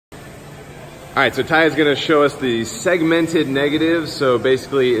All right, so Ty is gonna show us the segmented negative. So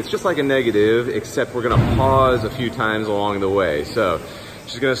basically it's just like a negative, except we're gonna pause a few times along the way. So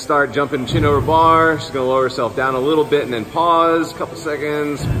she's gonna start jumping chin over bar. She's gonna lower herself down a little bit and then pause, couple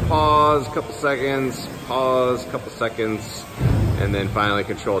seconds, pause, couple seconds, pause, couple seconds, and then finally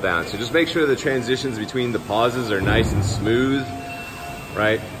control down. So just make sure the transitions between the pauses are nice and smooth,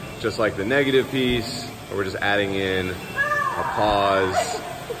 right? Just like the negative piece, where we're just adding in a pause,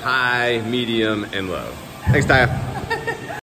 high, medium, and low. Thanks, Taya.